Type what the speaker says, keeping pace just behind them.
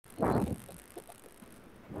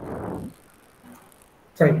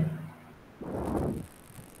Fine.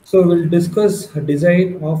 So we'll discuss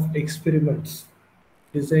design of experiments.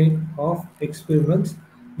 Design of experiments.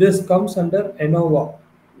 This comes under ANOVA,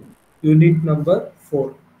 unit number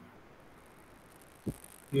 4.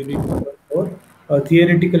 Unit number 4, a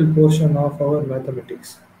theoretical portion of our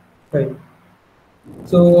mathematics. Fine.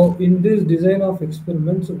 So in this design of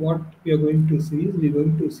experiments, what we are going to see is we're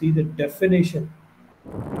going to see the definition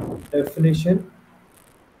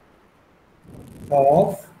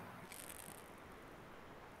of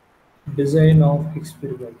design of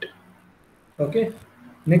experiment. Okay.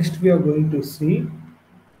 Next, we are going to see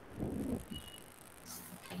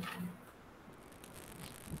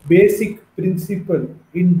basic principle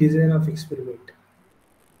in design of experiment.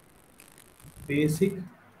 Basic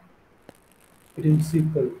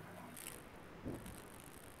principle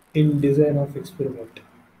in design of experiment.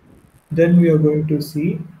 Then we are going to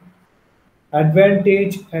see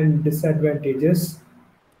advantage and disadvantages.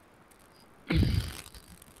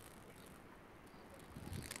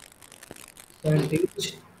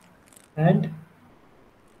 Advantage and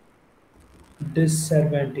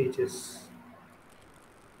disadvantages.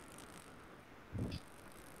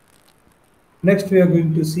 Next, we are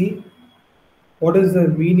going to see what is the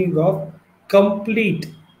meaning of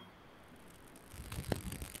complete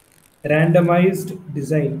randomized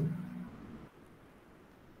design.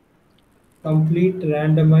 Complete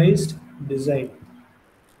randomized design.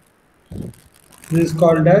 This is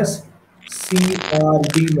called as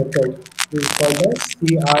CRD method. This is called as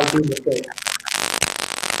CRD method.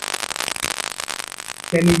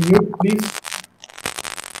 Can you mute, please?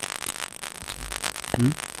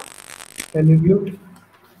 Can you mute?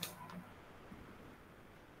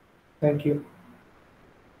 Thank you.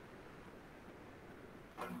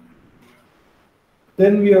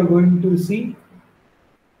 Then we are going to see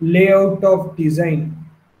layout of design.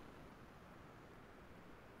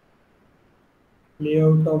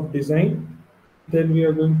 Layout of design. Then we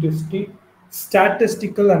are going to see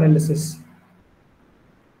statistical analysis.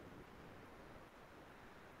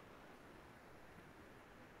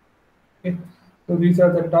 Okay. So these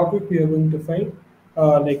are the topic we are going to find.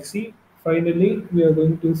 See. Finally, we are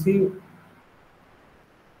going to see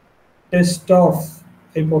test of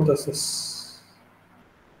hypothesis.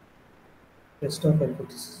 Test of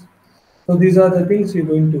hypothesis. So these are the things we're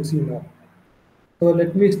going to see now. So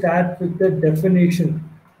let me start with the definition.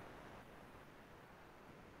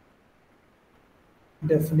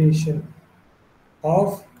 Definition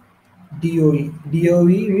of DOE. DOE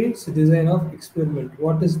means design of experiment.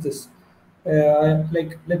 What is this?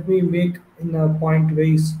 Let me make in a point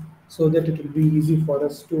ways so that it will be easy for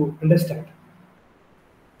us to understand.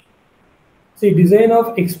 See, design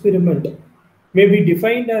of experiment may be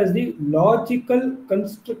defined as the logical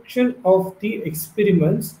construction of the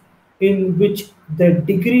experiments in which the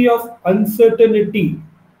degree of uncertainty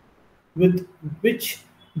with which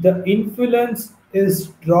the influence is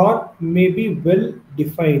drawn may be well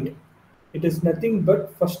defined. It is nothing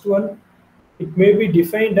but first one. It may be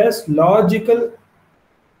defined as logical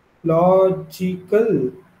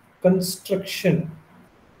construction.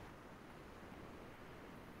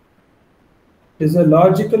 It is a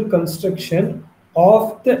logical construction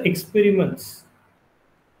of the experiments.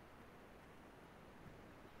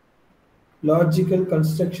 Logical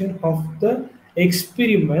construction of the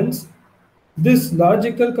experiments. This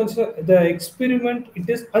logical construction, the experiment, it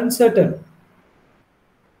is uncertain.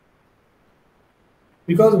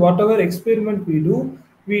 Because whatever experiment we do,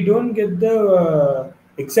 we don't get the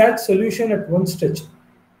exact solution at one stretch.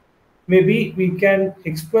 Maybe we can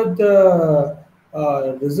expect the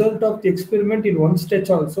result of the experiment in one stretch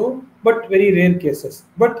also, but very rare cases.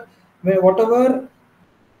 But whatever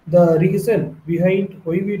the reason behind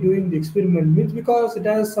why we doing the experiment means because it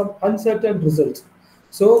has some uncertain results.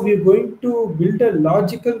 So we are going to build a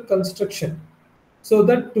logical construction so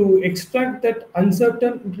that to extract that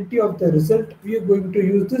uncertainty of the result, we are going to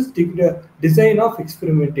use this design of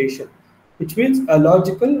experimentation, which means a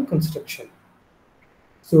logical construction.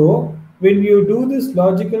 So when you do this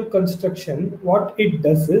logical construction, what it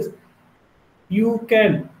does is we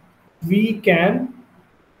can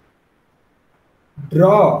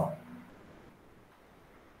draw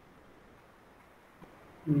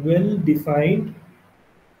well-defined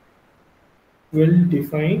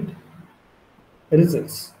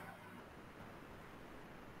results.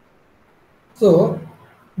 So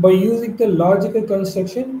by using the logical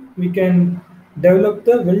construction, we can develop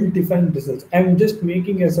the well-defined results. I'm just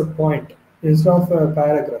making as a point instead of a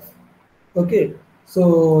paragraph. Okay,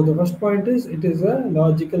 so the first point is it is a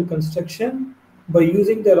logical construction. By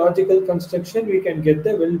using the logical construction, we can get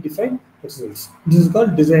the well-defined results. This is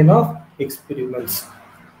called design of experiments.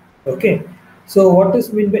 Okay, so what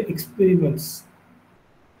is mean by experiments?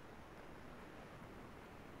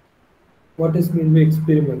 What is mean by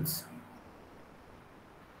experiments?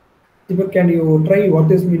 Deepak, can you try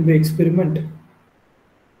what is mean by experiment?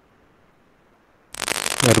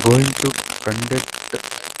 We are going to conduct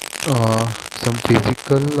some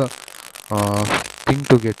physical thing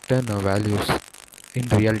to get an values in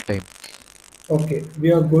real time. Okay,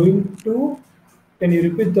 we are going to. Can you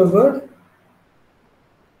repeat the word?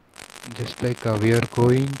 Just like we are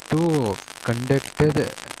going to conduct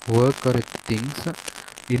the work or things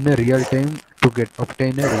in a real time to get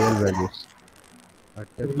obtain a real values at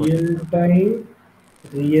that Real particular point. time,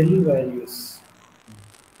 real values.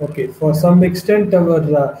 Okay, for some extent, our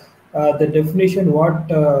the definition what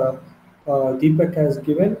Deepak has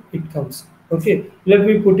given, it comes. Okay, let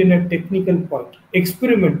me put in a technical point.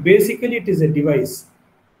 Experiment, basically, it is a device.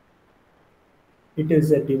 It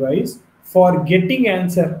is a device for getting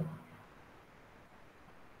answer,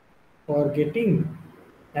 for getting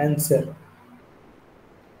answer,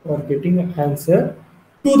 for getting answer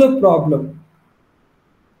to the problem,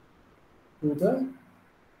 to the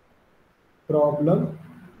problem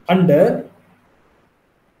under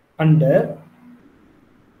under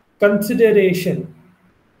consideration,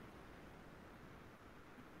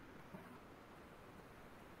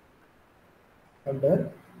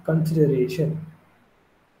 under consideration.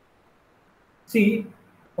 See,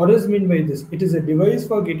 what is meant by this? It is a device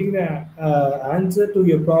for getting the answer to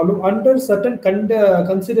your problem under certain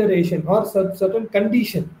consideration or certain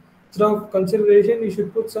condition. Instead of consideration, you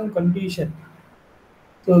should put some condition.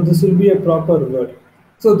 So this will be a proper word.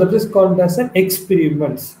 So that is called as an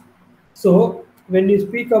experiments. So when you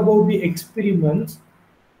speak about the experiments,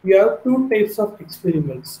 we have two types of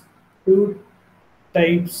experiments. Two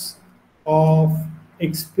types of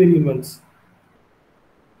experiments,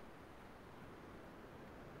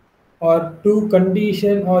 or two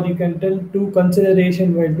condition, or you can tell two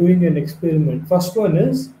consideration while doing an experiment. First one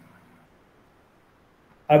is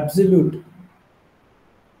absolute.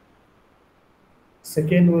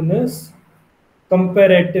 Second one is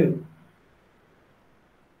comparative.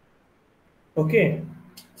 Okay.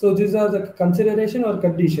 So these are the consideration or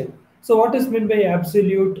condition. So what is meant by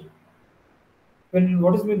absolute? When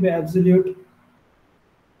what is meant by absolute?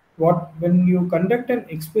 What when you conduct an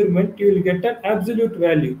experiment, you will get an absolute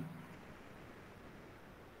value.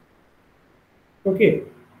 Okay.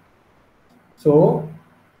 So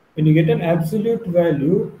when you get an absolute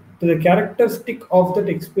value, the characteristic of that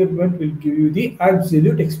experiment will give you the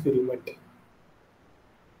absolute experiment.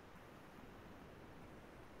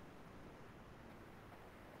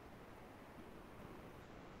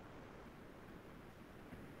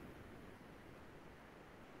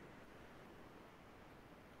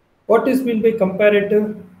 What is meant by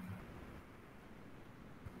comparative?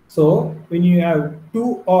 So when you have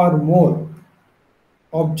two or more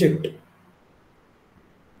object,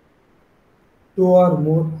 two or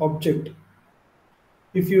more object,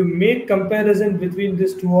 if you make comparison between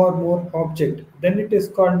these two or more object, then it is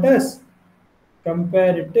called as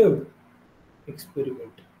comparative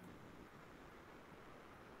experiment.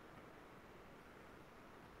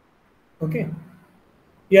 Okay.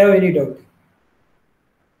 You have any doubt?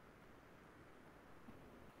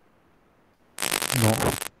 No.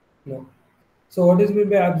 No. So what is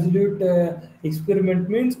meant by absolute experiment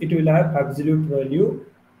means it will have absolute value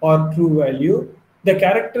or true value. The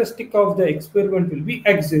characteristic of the experiment will be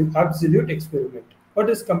absolute experiment.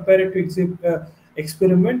 What is comparative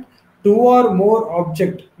experiment? Two or more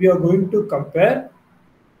object we are going to compare,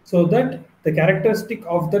 so that the characteristic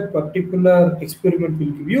of that particular experiment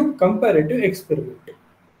will give you comparative experiment.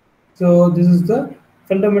 So this is the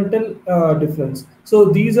fundamental difference. So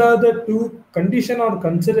these are the two condition or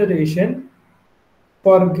consideration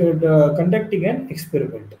for conducting an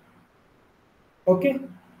experiment. Okay,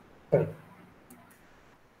 fine.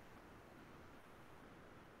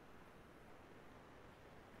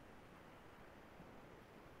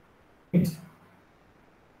 Next,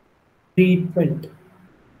 treatment.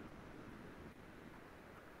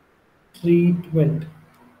 Treatment.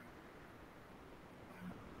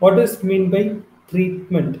 What is mean by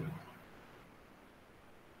treatment?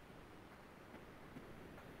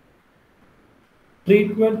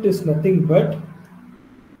 Treatment is nothing but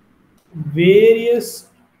various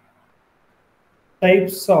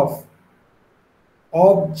types of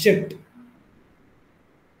object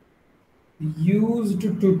used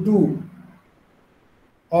to do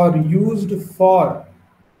or used for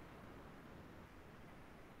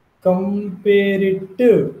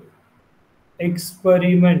comparative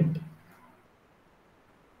experiment.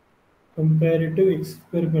 Comparative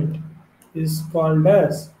experiment is called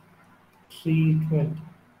as treatment.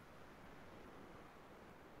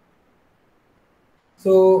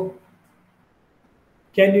 So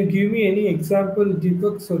can you give me any example,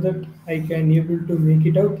 Deepak, so that I can able to make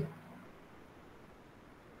it out?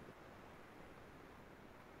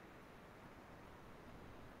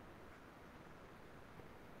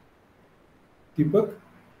 Deepak?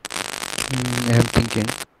 I'm thinking.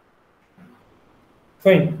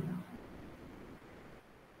 Fine.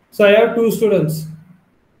 So I have two students,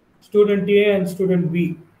 student A and student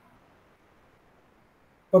B.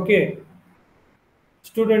 Okay.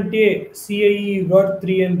 Student A, CIE got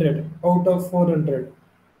 300 out of 400.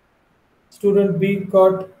 Student B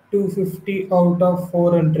got 250 out of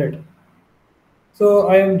 400. So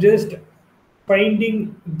I am just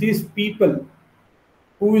finding these people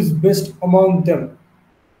who is best among them.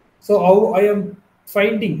 So how I am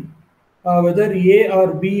finding whether A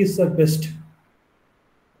or B is the best.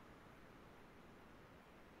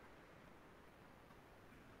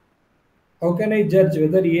 How can I judge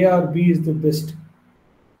whether A or B is the best?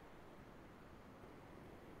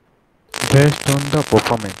 Based on the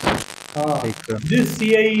performance. Ah, Like, this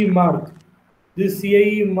CIE mark, this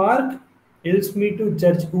CIE mark helps me to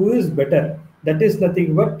judge who is better. That is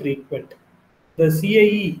nothing but treatment. The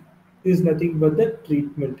CIE is nothing but the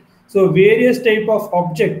treatment. So various type of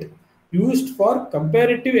object used for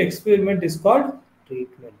comparative experiment is called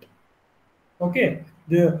treatment. Okay,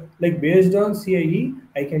 the like based on CIE,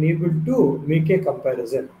 I can able to make a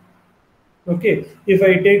comparison. Okay, if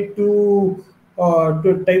I take two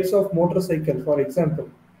types of motorcycle, for example,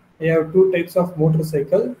 I have two types of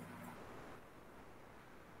motorcycle.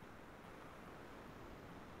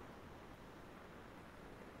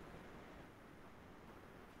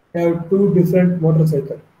 I have two different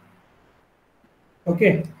motorcycle.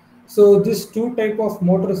 Okay, so this two type of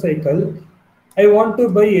motorcycle, I want to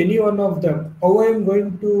buy any one of them. How I am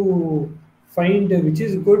going to find which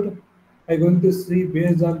is good? I going to see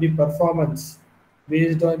based on the performance,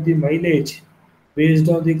 based on the mileage, based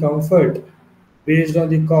on the comfort, based on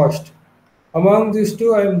the cost. Among these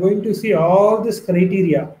two, I am going to see all this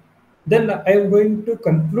criteria. Then I am going to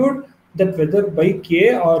conclude that whether bike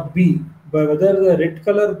A or B, whether the red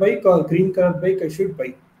color bike or green color bike I should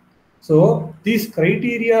buy. So these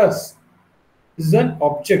criteria is an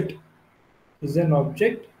object, is an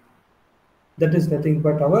object that is nothing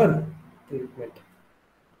but our treatment.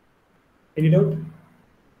 Any doubt?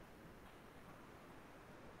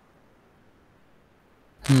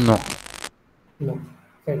 no. No.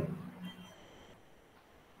 Fine.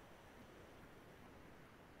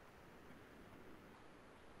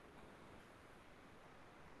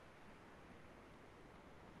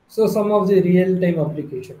 So some of the real-time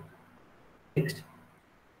application. Next.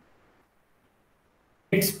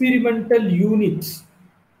 Experimental units.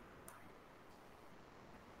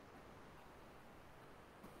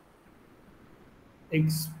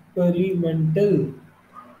 Experimental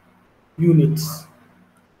units.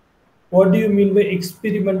 What do you mean by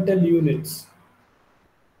experimental units?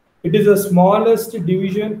 It is the smallest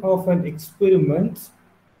division of an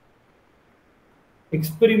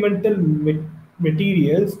experimental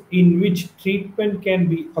materials in which treatment can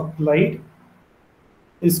be applied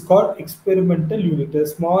is called experimental unit, the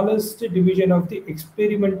smallest division of the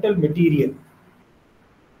experimental material.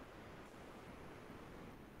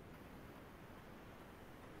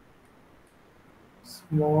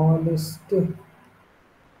 Smallest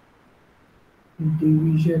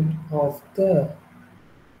division of the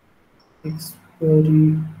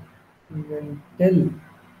experimental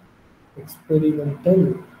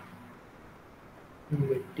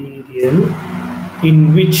material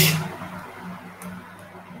in which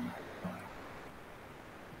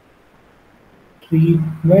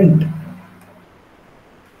treatment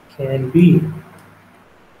can be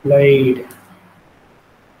applied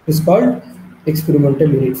is called experimental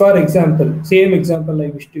unit. For example, same example I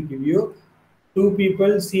wish to give you. Two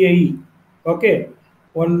people CIE. Okay.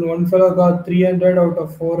 One fellow got 300 out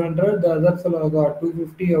of 400, the other fellow got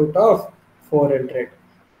 250 out of 400.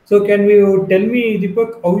 So can you tell me,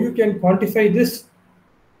 Deepak, how you can quantify this?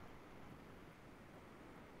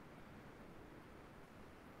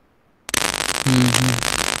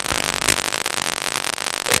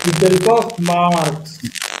 With the help of marks.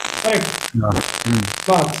 Correct. Yeah.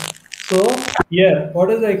 Marks. So here,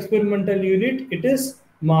 what is the experimental unit? It is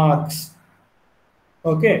marks.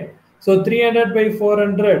 Okay. So 300 by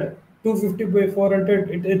 400, 250 by 400,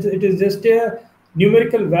 it is just a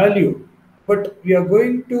numerical value. But we are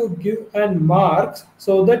going to give an marks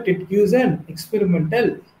so that it gives an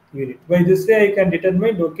experimental unit. By this way, I can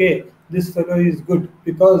determine, okay, this fellow is good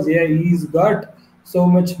because yeah, he's got so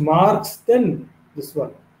much marks than this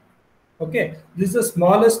one. Okay, this is the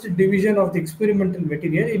smallest division of the experimental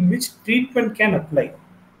material in which treatment can apply.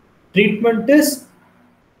 Treatment is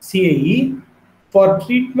CAE. For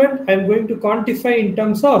treatment, I am going to quantify in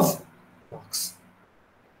terms of blocks.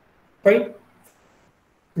 Fine.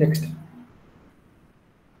 Next.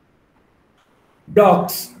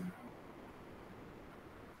 Blocks.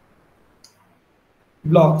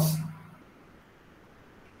 Blocks.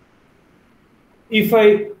 If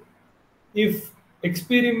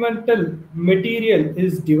experimental material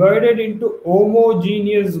is divided into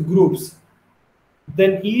homogeneous groups,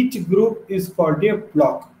 then each group is called a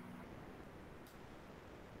block.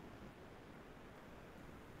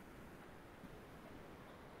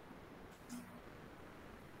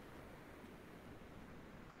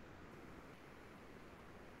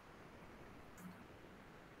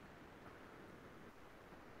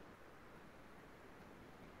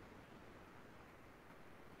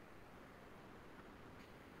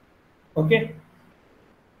 Okay.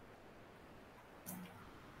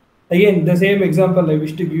 Again, the same example I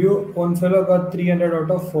wish to give you. One fellow got 300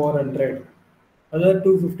 out of 400, other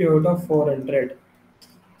 250 out of 400.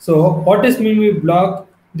 So, what is mean by block?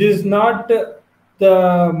 This is not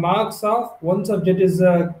the marks of one subject, is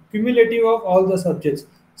cumulative of all the subjects.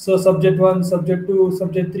 So, subject 1, subject 2,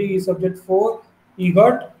 subject 3, subject 4, he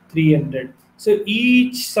got 300. So,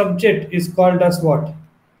 each subject is called as what?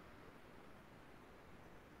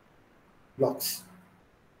 Blocks.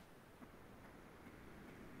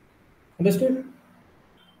 Understood?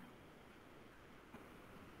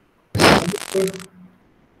 Understood.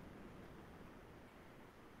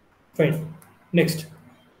 Fine. Next,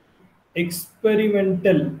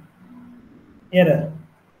 experimental error.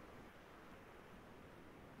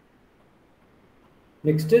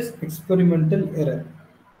 Next is experimental error.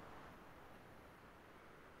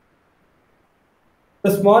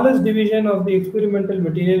 The smallest division of the experimental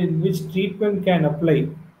material in which treatment can apply.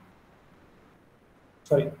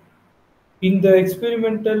 Sorry. In the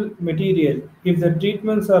experimental material, if the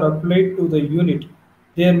treatments are applied to the unit,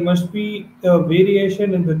 there must be a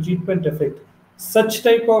variation in the treatment effect. Such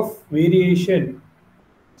type of variation,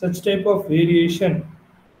 such type of variation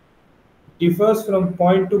differs from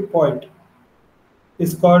point to point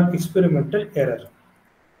is called experimental error.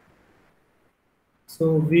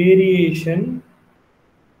 So variation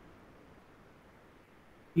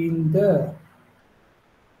in the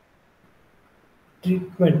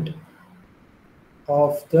treatment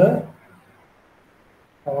of the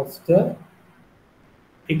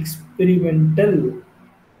experimental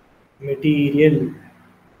material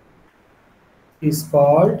is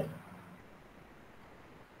called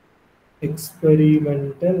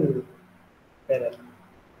experimental error.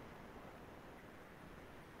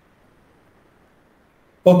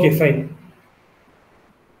 Okay, fine.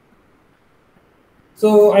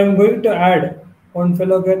 So I'm going to add one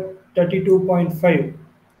fellow get 32.5,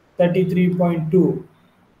 33.2.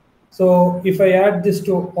 So if I add this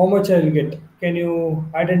to how much I'll get, can you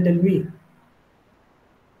add and tell me?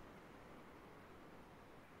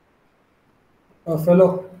 A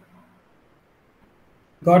fellow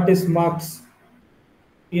got his marks.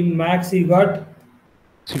 In max he got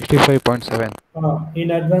 65.7.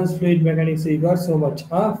 in advanced fluid mechanics he got so much.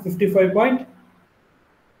 55.7.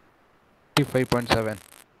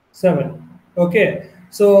 55.7. Okay.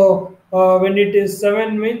 So when it is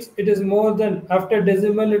 7 means it is more than, after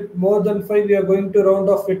decimal more than 5, we are going to round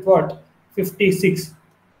off with what? 56.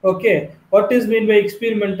 Okay. What is mean by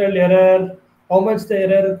experimental error? How much the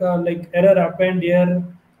error error happened here?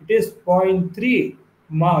 It is 0.3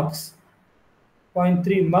 marks.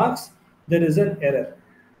 0.3 marks. There is an error.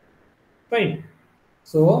 Fine.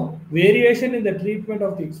 So variation in the treatment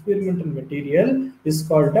of the experimental material is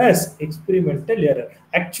called as experimental error.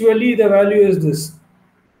 Actually, the value is this,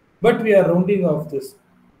 but we are rounding off this.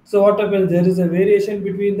 So what happens? There is a variation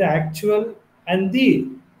between the actual and the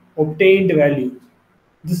obtained value.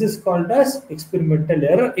 This is called as experimental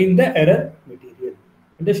error in the error material.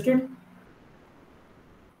 Understood?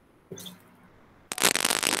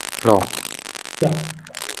 No. Yeah.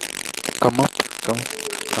 Come.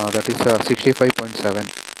 That is 65.7.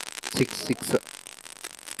 66.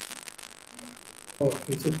 Oh,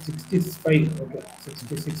 it's a 65. Okay,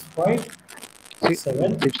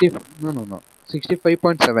 66.7. 60. No.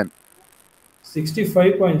 65.7.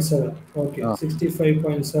 65.7. Okay,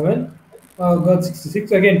 65.7. Got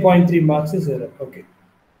 66. Again, 0.3 marks is error. Okay.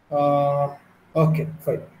 Okay,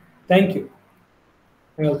 fine. Thank you.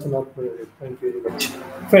 I also not put it. Thank you very much.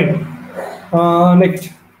 Fine. Next.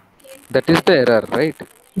 That is the error, right?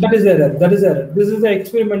 That is error. That is error. This is the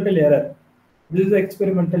experimental error. This is the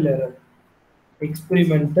experimental error.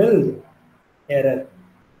 Experimental error.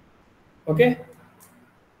 Okay,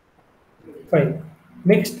 fine.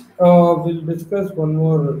 Next, we'll discuss one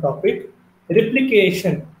more topic: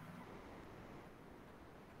 replication.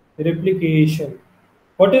 Replication.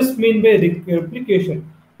 What is mean by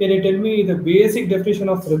replication? Can you tell me the basic definition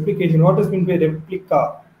of replication? What is mean by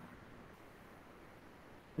replica?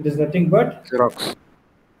 It is nothing but Xerox.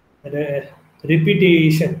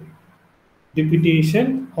 repetition.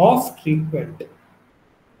 Repetition of treatment.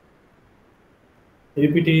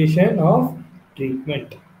 Repetition of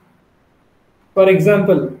treatment. For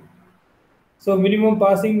example, so minimum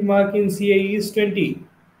passing mark in CIE is 20.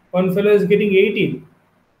 One fellow is getting 18.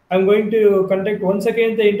 I'm going to conduct once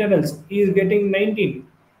again the internals. He is getting 19.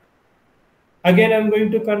 Again, I'm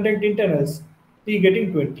going to conduct internals. He is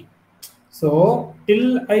getting 20. So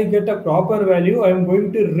till I get a proper value, I'm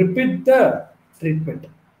going to repeat the treatment.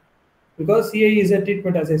 Because CIE is a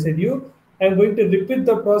treatment, as I said you, I'm going to repeat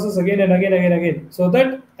the process again and again, so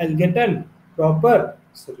that I'll get a proper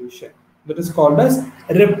solution. That is called as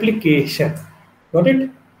replication. Got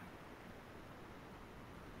it?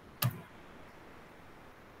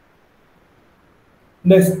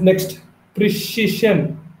 Next,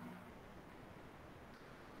 precision.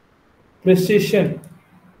 Precision.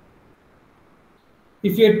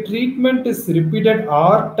 If your treatment is repeated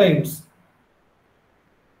R times,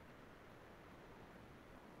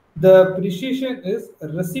 the precision is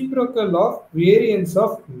reciprocal of variance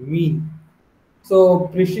of mean. So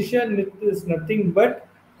precision is nothing but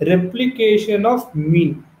replication of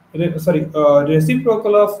mean.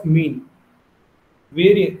 Reciprocal of mean.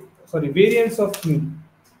 Variance of mean.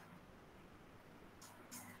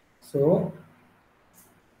 So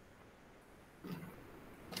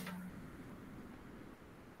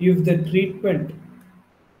if the treatment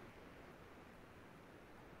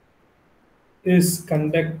is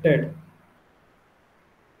conducted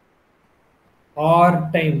R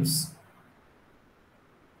times,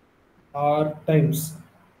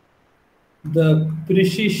 the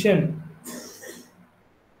precision is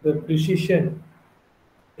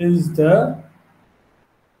the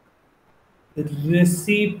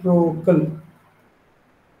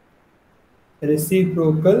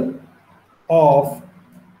reciprocal of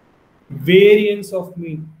variance of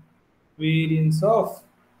mean.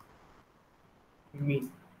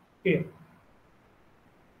 Okay,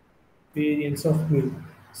 variance of mean.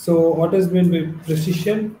 So what is meant by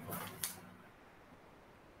precision?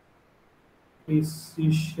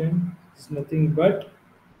 Precision is nothing but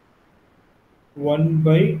 1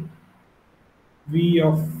 by V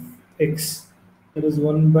of x, that is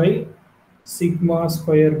 1 by sigma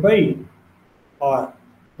square by r,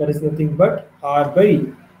 that is nothing but r by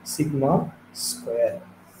sigma square.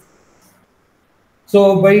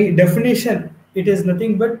 So by definition, it is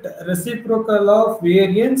nothing but reciprocal of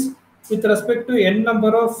variance with respect to n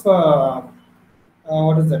number of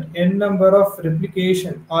what is that? N number of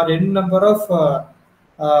replication or n number of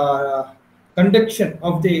conduction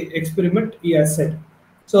of the experiment he has said.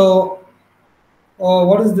 So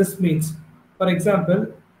what does this means? For example,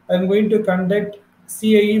 I'm going to conduct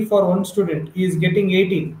CIE for one student. He is getting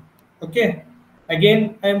 18. Okay.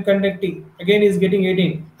 Again, I am conducting. Again, he is getting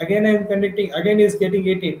 18. Again, I am conducting. Again, he is getting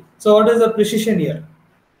 18. So what is the precision here?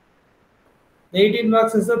 The 18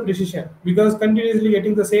 marks is the precision because continuously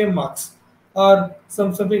getting the same marks or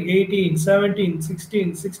something 18, 17,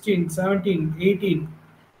 16, 16, 17, 18.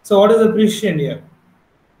 So what is the precision here?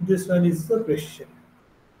 This one is the precision.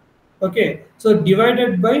 Okay, so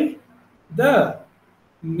divided by the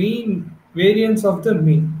mean variance of the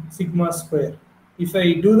mean sigma square. If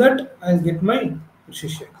I do that, I'll get my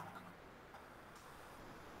precision.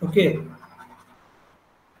 Okay.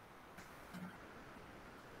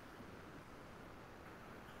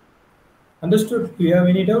 Understood? Do you have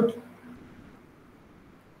any doubt?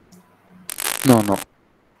 No.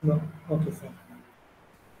 No. Okay, fine.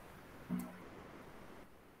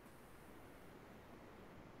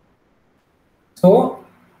 So,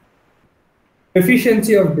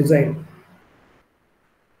 efficiency of design.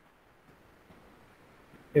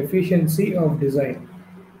 Efficiency of design.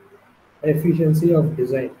 Efficiency of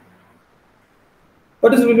design.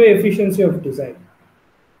 What is meant by efficiency of design?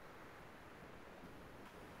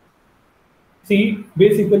 See,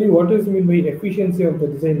 basically, what is meant by efficiency of the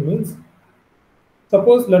design means,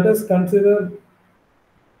 suppose let us consider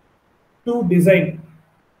two design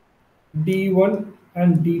D1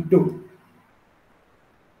 and D2.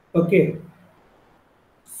 Okay,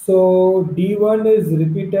 so D1 is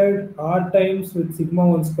repeated R times with sigma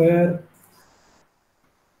 1 square.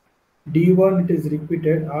 D1 it is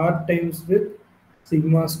repeated R times with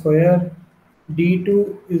sigma square.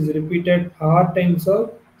 D2 is repeated R times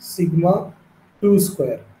of sigma 2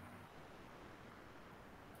 square.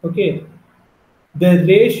 Okay, the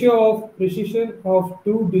ratio of precision of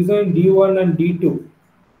two design D1 and D2.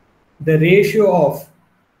 The ratio of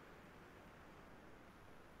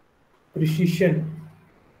precision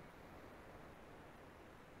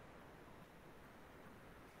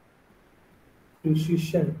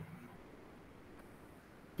precision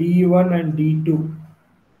D1 and D2.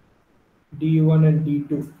 D1 and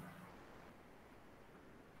D2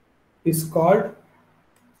 is called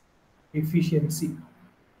efficiency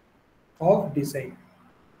of design.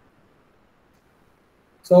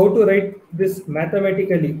 So how to write this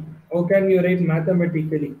mathematically? How can you write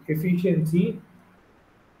mathematically? Efficiency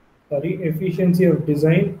of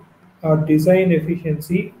design or design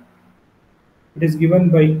efficiency. It is given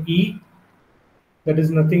by E, that is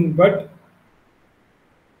nothing but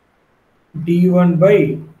D1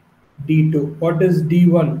 by D2. What is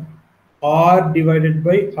D1? R divided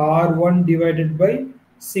by R1 divided by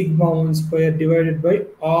sigma 1 square divided by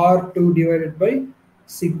R2 divided by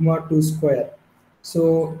sigma 2 square.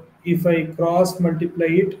 So if I cross multiply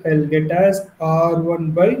it, I'll get as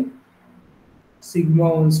R1 by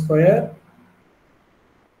sigma 1 square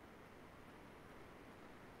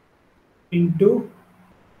into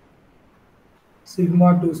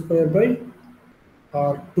sigma 2 square by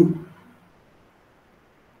R2.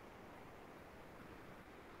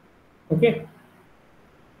 Okay,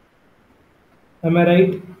 am I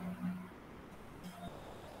right?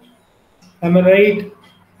 Am I right?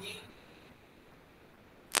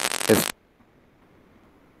 Yes.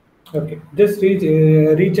 Okay, just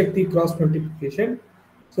recheck the cross multiplication.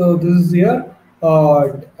 So this is here,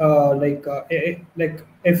 like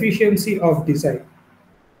efficiency of design.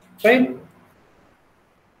 Fine.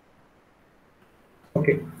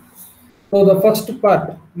 Okay. So the first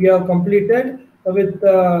part we have completed with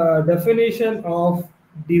the definition of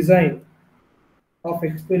design of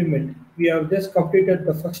experiment. We have just completed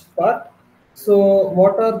the first part. So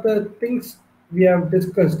what are the things we have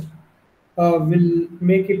discussed? We'll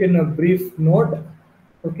make it in a brief note.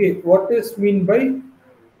 Okay, what is mean by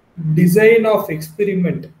design of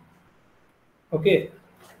experiment? Okay,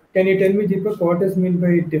 can you tell me, Deepak, what is mean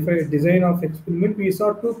by design of experiment? We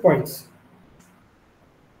saw 2 points: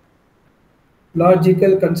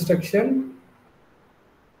 logical construction.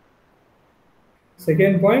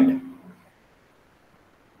 Second point,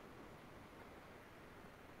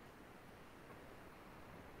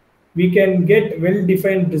 we can get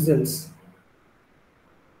well-defined results.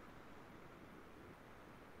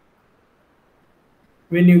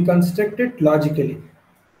 When you construct it logically.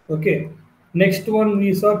 Okay. Next one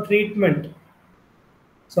we saw treatment.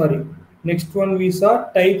 Sorry. Next one we saw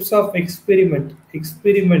types of experiment.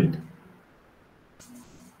 Experiment.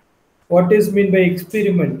 What is mean by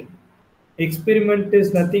experiment? Experiment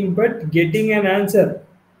is nothing but getting an answer.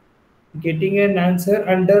 Getting an answer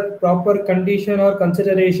under proper condition or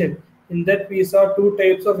consideration. In that we saw 2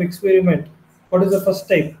 types of experiment. What is the first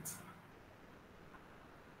type?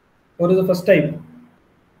 What is the first type?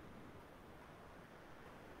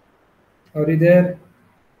 Are you there?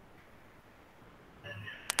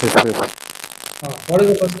 Yes, yes. What is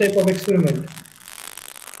the first type of experiment?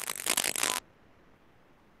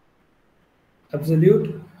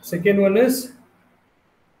 Absolute. Second one is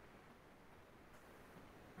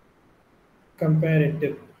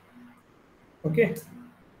comparative. Okay.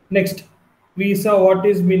 Next, we saw what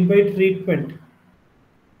is meant by treatment.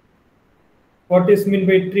 What is meant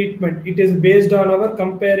by treatment? It is based on our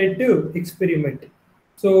comparative experiment.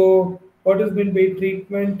 So, what is meant by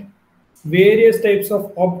treatment? Various types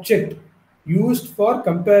of object used for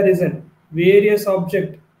comparison. Various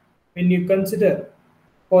object, when you consider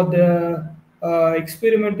for the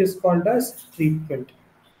experiment, is called as treatment.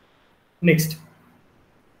 Next.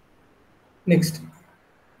 Next.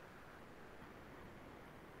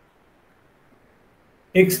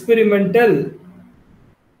 Experimental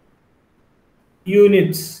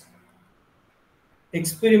units.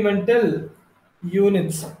 Experimental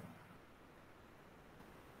units.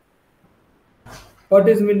 What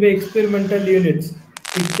is meant by experimental units?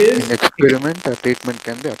 It is In experiment, a treatment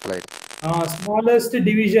can be applied. Smallest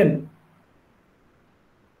division.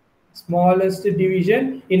 Smallest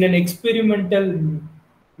division in an experimental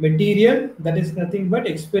material, that is nothing but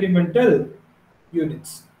experimental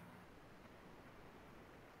units.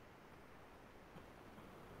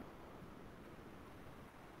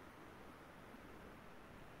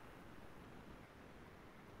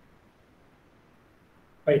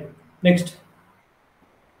 Right. Next,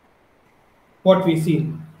 what we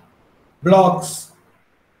see? Blocks.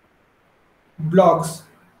 Blocks.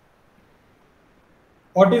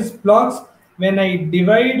 What is blocks? When I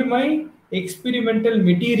divide my experimental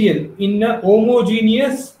material in a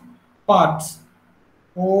homogeneous parts.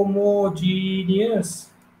 Homogeneous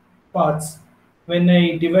parts. When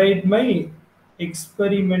I divide my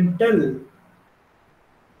experimental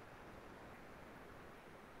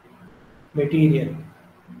material,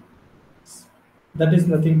 that is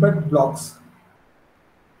nothing but blocks.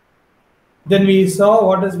 Then we saw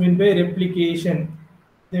what is meant by replication.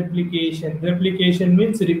 Replication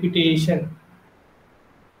means repetition.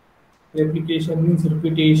 Replication means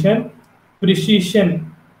repetition.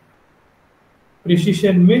 Precision.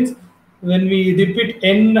 Precision means when we repeat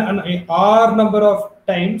n and r number of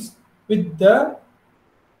times with the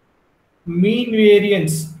mean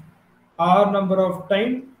variance, r number of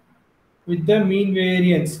time with the mean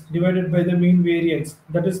variance divided by the mean variance,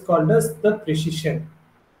 that is called as the precision.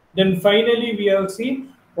 Then finally we have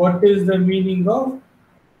seen what is the meaning of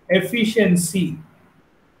efficiency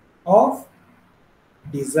of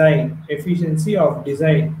design. Efficiency of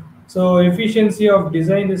design. So efficiency of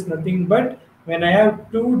design is nothing but when I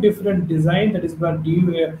have two different design, that is one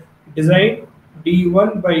design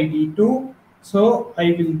d1 by d2, so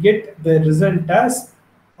I will get the result as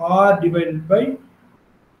r divided by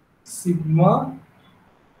sigma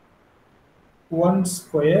 1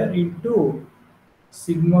 square into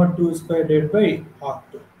sigma 2 square divided by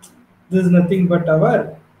r2. This is nothing but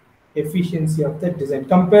our efficiency of the design,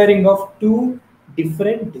 comparing of two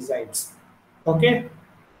different designs. Okay.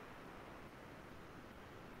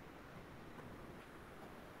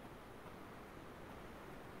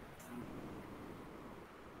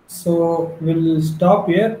 So we'll stop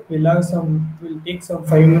here. We'll take some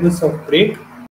 5 minutes of break.